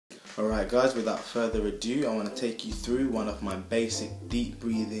Alright guys, without further ado, I want to take you through one of my basic deep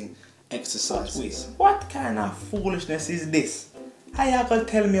breathing exercises. What kind of foolishness is this? How you gonna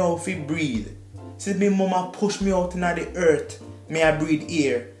tell me how to breathe? Since my mama push me out into the earth, may I breathe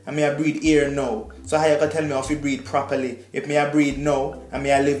air, and may I breathe air now. So how you gonna tell me how to breathe properly? If may I breathe now, and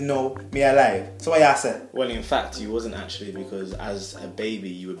may I live now, may I live. So what you say? Well, in fact, you wasn't actually, because as a baby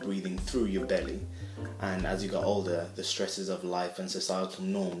you were breathing through your belly, and as you got older, the stresses of life and societal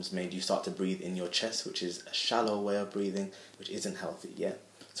norms made you start to breathe in your chest, which is a shallow way of breathing, which isn't healthy, yeah?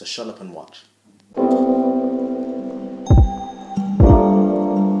 So shut up and watch.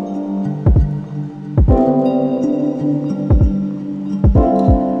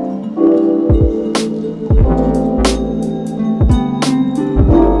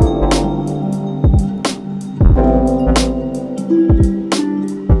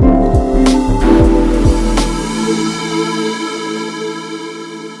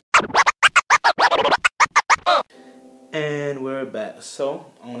 And we're back. So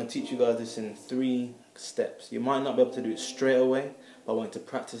I'm going to teach you guys this in 3 steps. You might not be able to do it straight away, but I want you to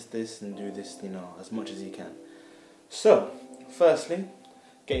practice this and do this, as much as you can. So firstly,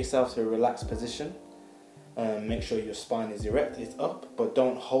 get yourself to a relaxed position. Make sure your spine is erect, it's up, but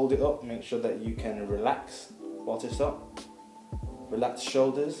don't hold it up. Make sure that you can relax whilst it's up. Relax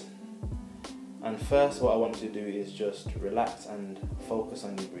shoulders. And first, what I want you to do is just relax and focus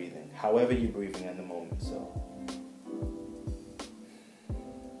on your breathing, however you're breathing at the moment. So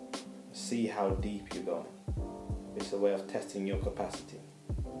see how deep you're going. It's a way of testing your capacity.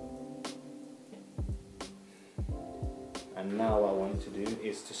 And now what I want you to do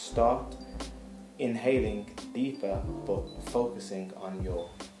is to start inhaling deeper, but focusing on your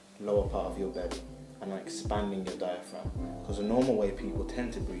lower part of your belly and expanding your diaphragm. Because the normal way people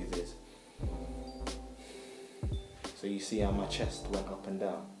tend to breathe is, so you see how my chest went up and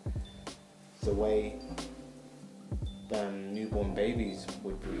down. It's the way newborn babies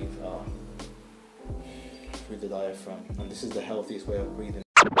would breathe through the diaphragm, and this is the healthiest way of breathing.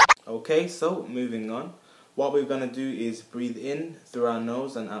 Okay, so moving on. What we're going to do is breathe in through our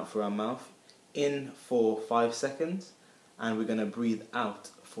nose and out through our mouth. In for 5 seconds, and we're going to breathe out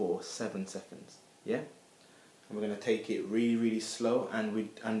for 7 seconds. Yeah? And we're going to take it really, really slow,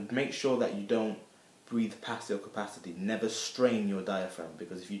 and make sure that you don't breathe past your capacity. Never strain your diaphragm,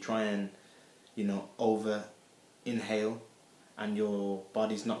 because if you try and over inhale and your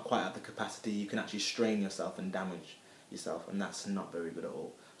body's not quite at the capacity, you can actually strain yourself and damage yourself, and that's not very good at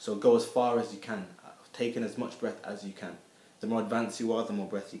all. So go as far as you can, taking as much breath as you can. The more advanced you are, the more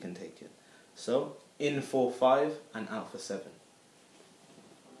breath you can take in. So in for 5 and out for 7.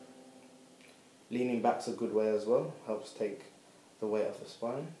 Leaning back's a good way as well, helps take the weight off the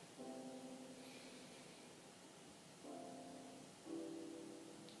spine.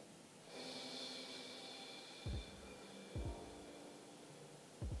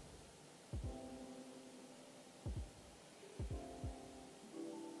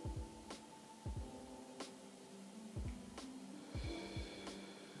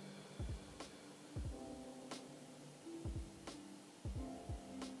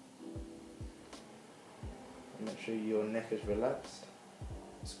 Make sure your neck is relaxed.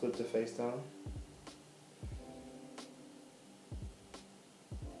 It's good to face down.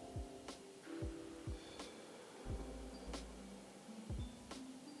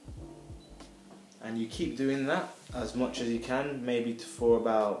 And you keep doing that as much as you can, maybe for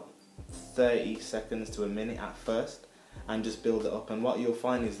about 30 seconds to a minute at first, and just build it up. And what you'll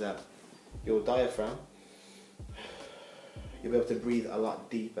find is that your diaphragm, you'll be able to breathe a lot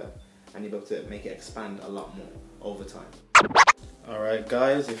deeper, and you'll be able to make it expand a lot more over time. Alright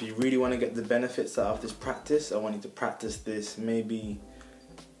guys, if you really want to get the benefits out of this practice, I want you to practice this maybe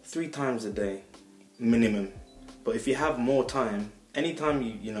 3 times a day, minimum. But if you have more time, anytime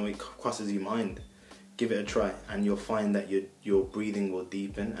it crosses your mind, give it a try, and you'll find that your breathing will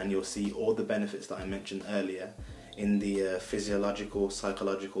deepen, and you'll see all the benefits that I mentioned earlier in the physiological,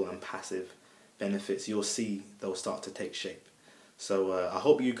 psychological and passive benefits. You'll see they'll start to take shape. So I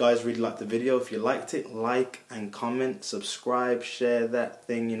hope you guys really liked the video. If you liked it, like and comment, subscribe, share that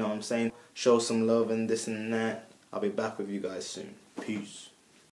thing, you know what I'm saying? Show some love and this and that. I'll be back with you guys soon. Peace.